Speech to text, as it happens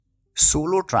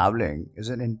Solo traveling is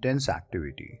an intense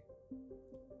activity.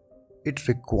 It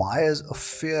requires a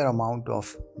fair amount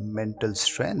of mental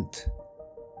strength.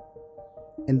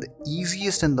 And the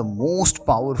easiest and the most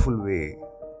powerful way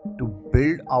to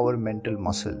build our mental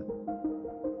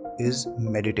muscle is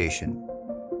meditation.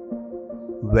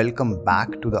 Welcome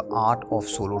back to the Art of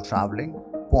Solo Traveling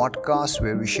podcast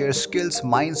where we share skills,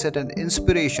 mindset, and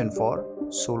inspiration for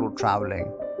solo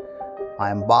traveling. I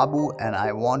am Babu and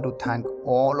I want to thank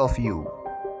all of you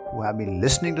who have been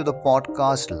listening to the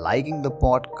podcast, liking the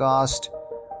podcast,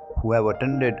 who have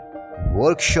attended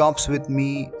workshops with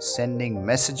me, sending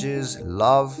messages,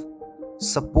 love,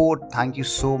 support. Thank you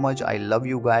so much. I love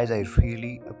you guys. I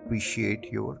really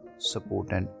appreciate your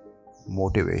support and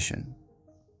motivation.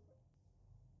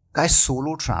 Guys,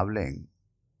 solo traveling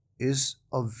is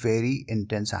a very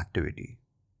intense activity.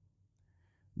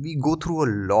 We go through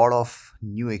a lot of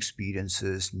new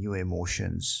experiences, new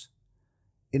emotions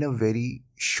in a very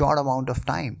short amount of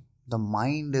time. The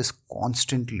mind is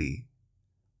constantly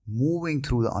moving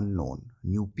through the unknown,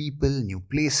 new people, new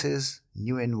places,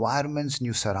 new environments,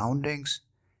 new surroundings.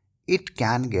 It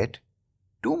can get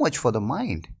too much for the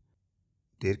mind.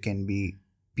 There can be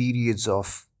periods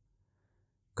of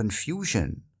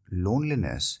confusion,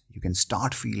 loneliness. You can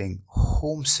start feeling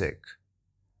homesick.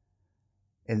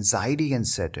 Anxiety can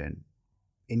set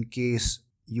in case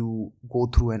you go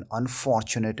through an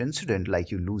unfortunate incident like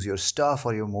you lose your stuff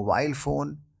or your mobile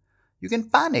phone. You can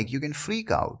panic, you can freak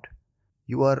out.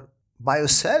 You are by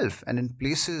yourself and in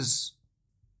places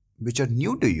which are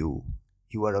new to you.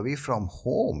 You are away from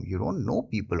home, you don't know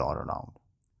people all around.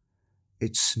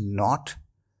 It's not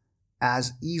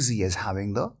as easy as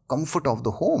having the comfort of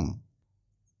the home.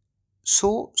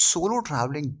 So, solo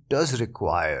traveling does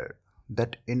require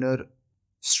that inner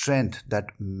strength, that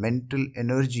mental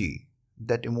energy,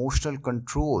 that emotional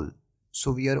control. So,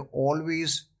 we are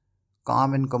always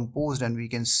calm and composed and we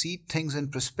can see things in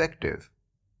perspective.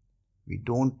 We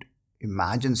don't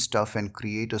imagine stuff and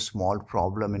create a small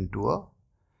problem into a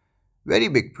very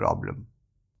big problem.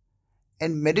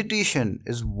 And meditation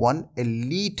is one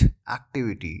elite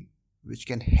activity which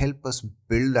can help us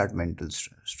build that mental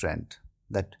strength,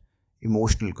 that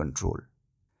emotional control.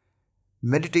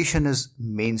 Meditation is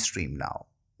mainstream now.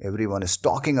 Everyone is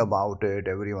talking about it,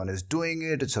 everyone is doing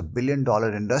it. It's $1 billion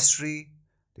industry.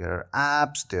 There are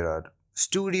apps, there are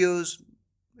studios,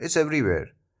 it's everywhere.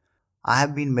 I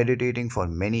have been meditating for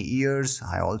many years.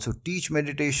 I also teach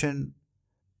meditation.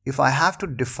 If I have to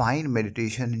define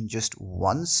meditation in just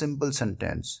one simple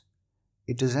sentence,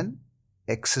 it is an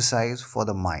exercise for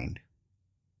the mind.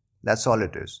 That's all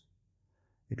it is.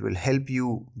 It will help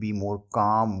you be more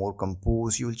calm, more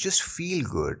composed. You will just feel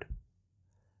good.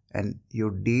 And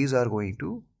your days are going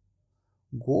to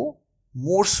go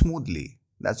more smoothly.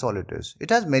 That's all it is. It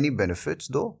has many benefits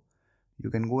though. You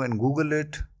can go and Google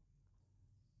it.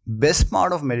 Best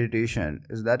part of meditation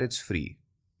is that it's free.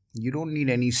 You don't need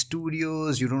any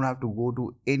studios. You don't have to go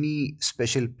to any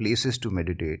special places to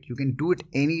meditate. You can do it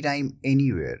anytime,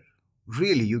 anywhere.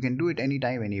 Really, you can do it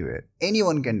anytime, anywhere.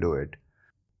 Anyone can do it.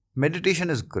 Meditation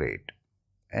is great.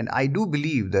 And I do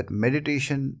believe that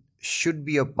meditation should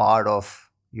be a part of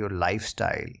your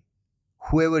lifestyle,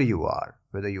 whoever you are,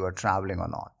 whether you are traveling or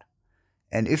not.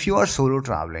 And if you are solo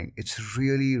traveling, it's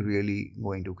really, really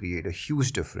going to create a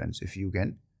huge difference if you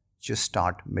can just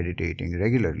start meditating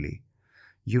regularly.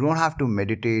 You don't have to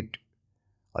meditate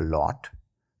a lot.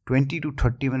 20 to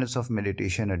 30 minutes of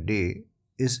meditation a day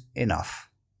is enough.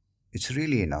 It's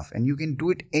really enough. And you can do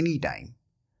it anytime.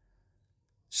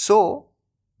 So,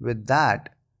 with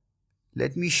that,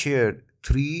 let me share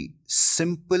 3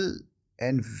 simple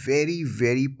and very,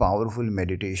 very powerful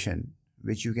meditation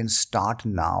which you can start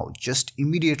now. Just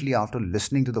immediately after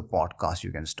listening to the podcast,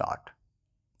 you can start.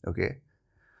 Okay.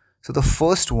 So the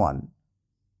first one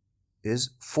is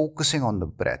focusing on the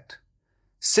breath.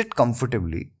 Sit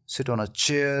comfortably, sit on a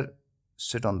chair,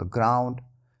 sit on the ground.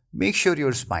 Make sure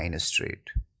your spine is straight.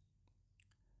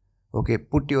 Okay,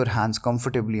 put your hands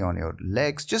comfortably on your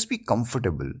legs. Just be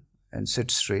comfortable and sit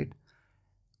straight.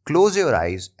 Close your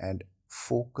eyes and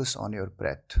focus on your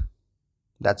breath.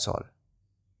 That's all.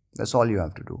 That's all you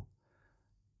have to do.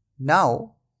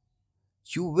 Now,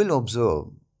 you will observe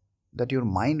that your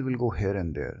mind will go here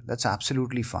and there. That's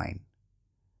absolutely fine.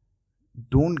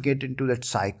 Don't get into that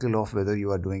cycle of whether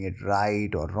you are doing it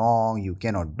right or wrong. You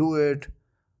cannot do it.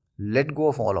 Let go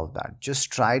of all of that. Just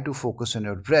try to focus on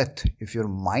your breath. If your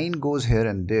mind goes here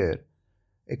and there,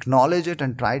 acknowledge it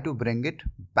and try to bring it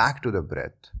back to the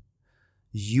breath.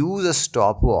 Use a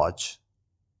stopwatch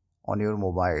on your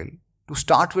mobile to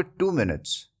start with 2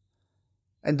 minutes.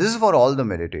 And this is for all the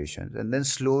meditations. And then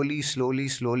slowly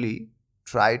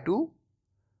try to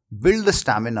build the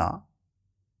stamina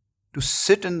to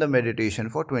sit in the meditation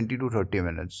for 20 to 30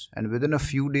 minutes. And within a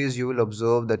few days, you will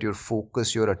observe that your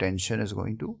focus, your attention is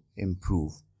going to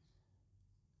improve.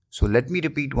 So let me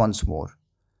repeat once more.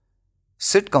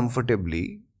 Sit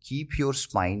comfortably, keep your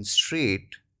spine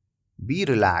straight, be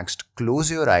relaxed,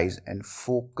 close your eyes and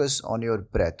focus on your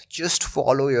breath. Just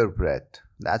follow your breath.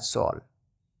 That's all.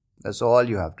 That's all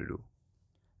you have to do.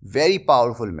 Very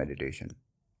powerful meditation.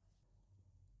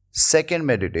 Second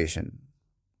meditation.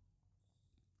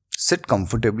 Sit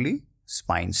comfortably,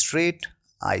 spine straight,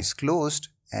 eyes closed,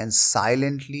 and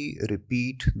silently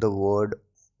repeat the word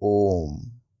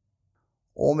Om.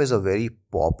 Om is a very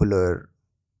popular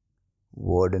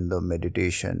word in the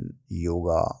meditation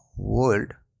yoga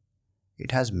world.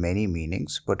 It has many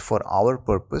meanings, but for our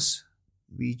purpose,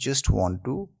 we just want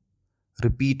to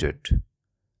repeat it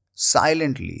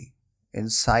silently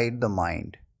inside the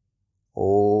mind.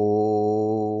 Om.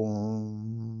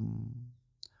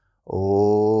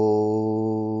 Om.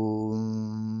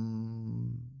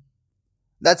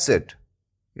 That's it.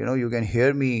 You can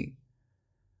hear me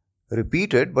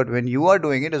repeat it, but when you are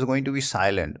doing it, it's going to be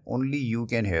silent. Only you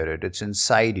can hear it. It's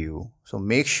inside you. So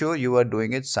make sure you are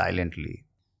doing it silently.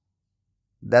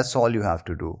 That's all you have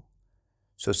to do.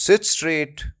 So sit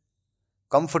straight,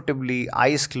 comfortably,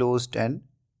 eyes closed, and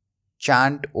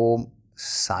chant Om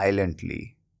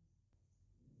silently.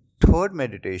 Third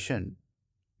meditation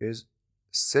is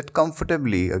sit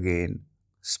comfortably again,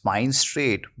 spine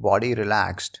straight, body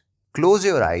relaxed. Close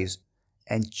your eyes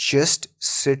and just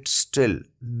sit still.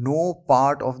 No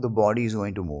part of the body is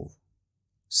going to move.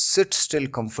 Sit still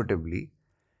comfortably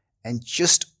and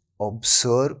just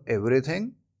observe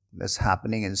everything that's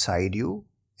happening inside you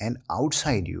and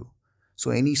outside you.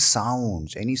 So any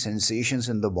sounds, any sensations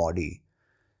in the body,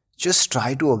 just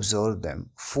try to observe them.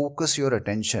 Focus your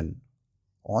attention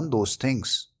on those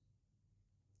things.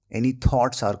 Any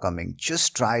thoughts are coming,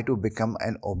 just try to become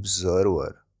an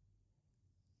observer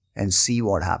and see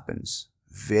what happens.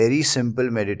 Very simple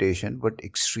meditation, but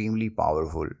extremely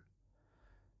powerful.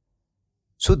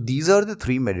 So these are the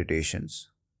 3 meditations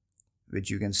which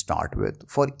you can start with.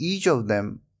 For each of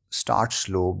them, start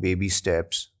slow, baby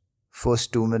steps.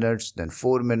 First 2 minutes, then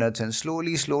 4 minutes, and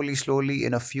slowly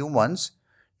in a few months,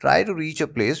 try to reach a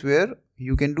place where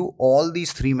you can do all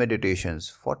these 3 meditations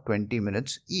for 20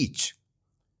 minutes each.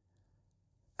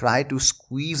 Try to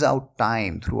squeeze out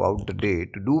time throughout the day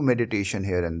to do meditation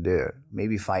here and there,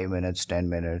 maybe 5 minutes, 10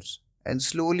 minutes. And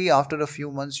slowly after a few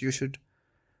months, you should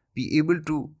be able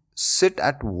to sit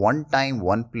at one time,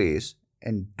 one place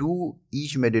and do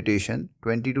each meditation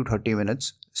 20 to 30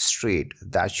 minutes straight.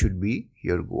 That should be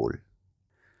your goal.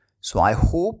 So I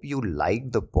hope you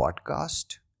liked the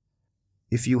podcast.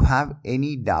 If you have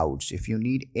any doubts, if you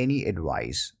need any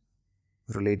advice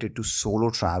related to solo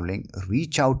traveling,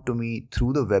 reach out to me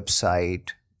through the website,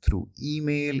 through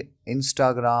email,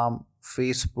 Instagram,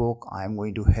 Facebook. I'm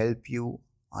going to help you.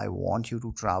 I want you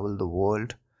to travel the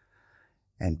world.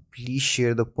 And please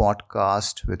share the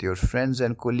podcast with your friends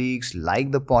and colleagues.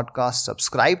 Like the podcast,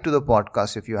 subscribe to the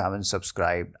podcast if you haven't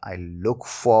subscribed. I look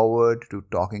forward to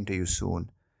talking to you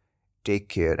soon. Take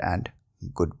care and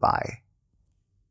goodbye.